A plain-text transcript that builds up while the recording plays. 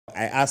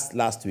I asked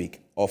last week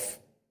of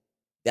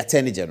the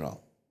Attorney General,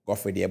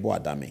 Godfrey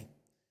Adom-Otchere,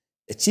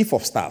 the Chief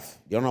of Staff,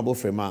 the Honorable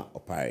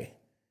Adom-Otchere,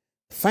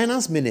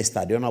 Finance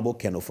Minister, the Honorable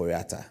Ken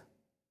Ofori-Atta.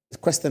 The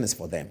question is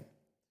for them.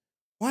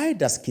 Why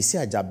does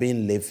Kwesi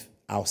Agyabin live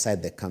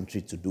outside the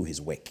country to do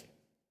his work?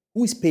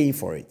 Who is paying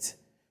for it?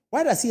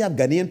 Why does he have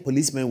Ghanaian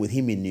policemen with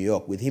him in New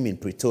York, with him in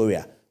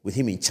Pretoria, with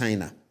him in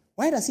China?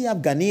 Why does he have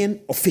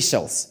Ghanaian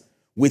officials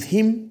with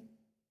him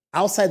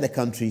outside the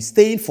country,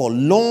 staying for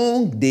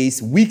long days,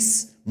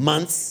 weeks,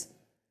 months,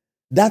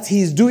 that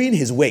he's doing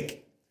his work?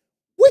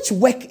 Which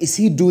work is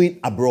he doing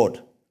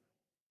abroad?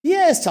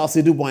 Here is Charles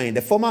Edubwan,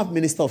 the former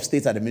Minister of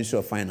State at the Ministry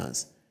of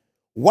Finance.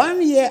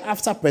 1 year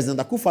after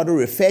President Akufo-Addo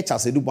referred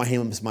Charles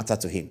Edubwan's matter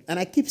to him, and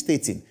I keep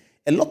stating,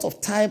 a lot of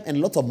time and a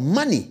lot of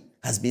money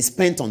has been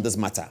spent on this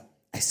matter.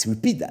 I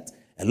repeat that.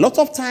 A lot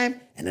of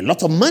time and a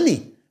lot of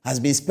money has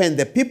been spent.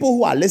 The people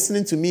who are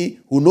listening to me,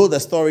 who know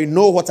the story,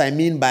 know what I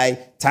mean by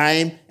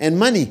time and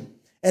money.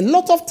 A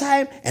lot of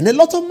time and a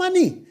lot of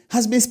money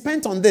has been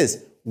spent on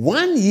this.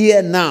 1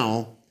 year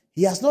now,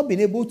 he has not been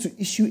able to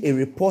issue a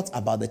report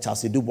about the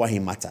Charles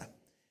Edubwan matter.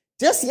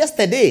 Just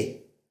yesterday,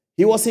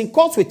 he was in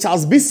court with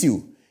Charles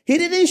Bissiu. He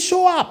didn't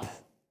show up.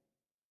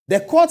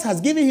 The court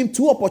has given him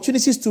 2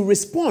 opportunities to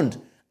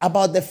respond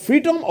about the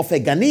freedom of a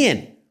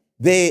Ghanaian,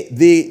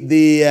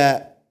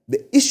 the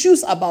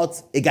issues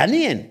about a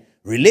Ghanaian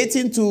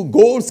relating to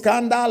gold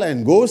scandal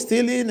and gold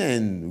stealing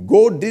and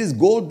gold this,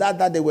 gold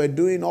that they were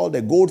doing, all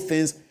the gold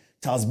things.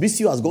 Charles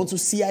Bissiu has gone to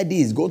CID.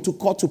 He's gone to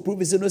court to prove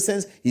his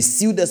innocence. He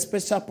sued the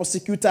special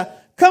prosecutor.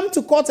 Come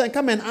to court and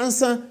come and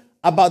answer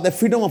about the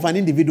freedom of an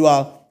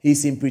individual.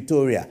 He's in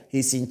Pretoria.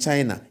 He's in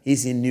China.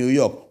 He's in New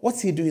York.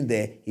 What's he doing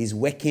there? He's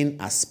working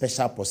as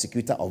special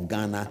prosecutor of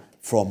Ghana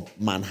from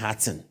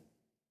Manhattan.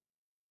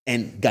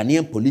 And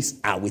Ghanaian police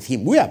are with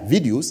him. We have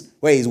videos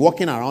where he's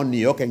walking around New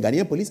York and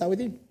Ghanaian police are with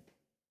him.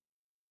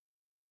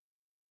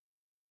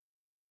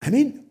 I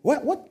mean,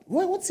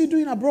 what's he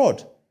doing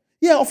abroad?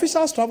 Yeah,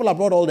 officials travel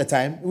abroad all the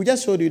time. We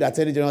just showed you the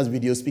Attorney General's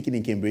video speaking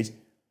in Cambridge.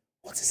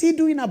 What is he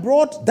doing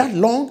abroad that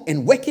long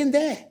and working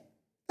there?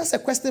 That's a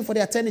question for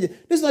the Attorney General.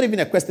 This is not even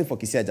a question for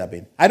Kwesi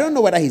Agyabin. I don't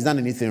know whether he's done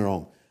anything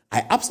wrong.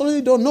 I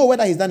absolutely don't know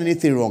whether he's done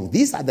anything wrong.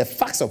 These are the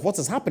facts of what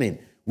is happening.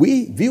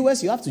 We,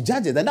 viewers, you have to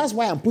judge it. And that's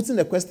why I'm putting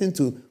the question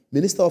to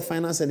Minister of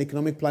Finance and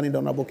Economic Planning, the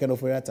Honorable Ken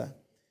Ofori-Atta,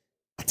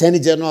 Attorney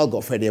General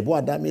Godfrey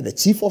Adom-Otchere, the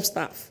Chief of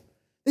Staff.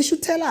 They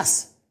should tell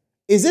us,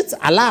 is it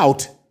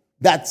allowed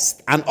that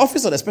an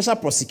office of the special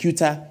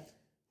prosecutor,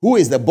 who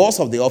is the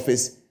boss of the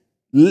office,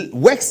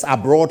 works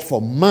abroad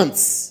for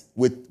months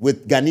with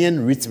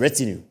Ghanaian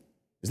retinue?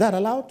 Is that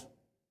allowed?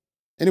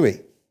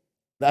 Anyway,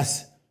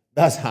 that's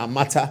our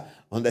matter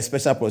on the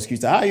special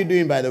prosecutor. How are you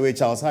doing, by the way,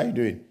 Charles? How are you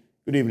doing?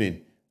 Good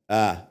evening.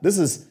 This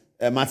is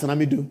Martin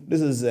Amidu.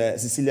 This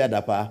is Cecilia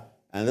Dapa.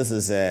 And this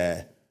is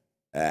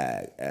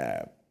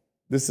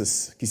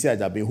Kwesi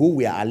Agyabin, who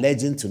we are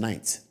alleging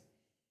tonight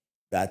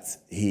that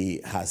he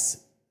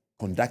has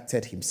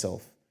conducted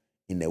himself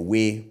in a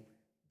way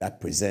that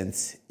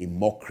presents a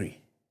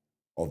mockery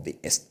of the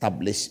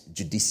established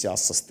judicial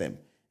system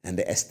and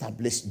the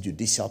established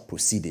judicial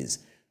proceedings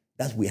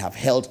that we have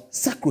held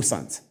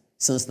sacrosanct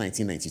since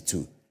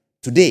 1992.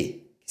 Today,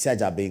 Kwesi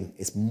Agyabin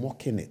is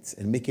mocking it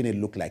and making it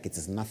look like it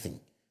is nothing,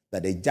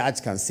 that a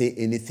judge can say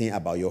anything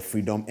about your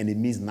freedom and it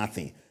means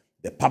nothing.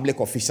 The public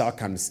official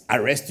can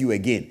arrest you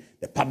again.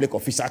 The public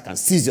official can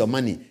seize your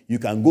money. You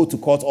can go to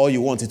court all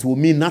you want. It will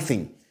mean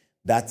nothing.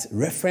 That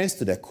reference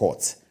to the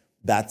court,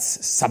 that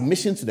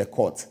submission to the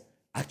court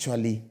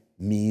actually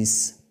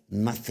means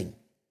nothing.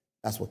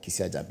 That's what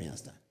Kwesi Agyabin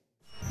has done.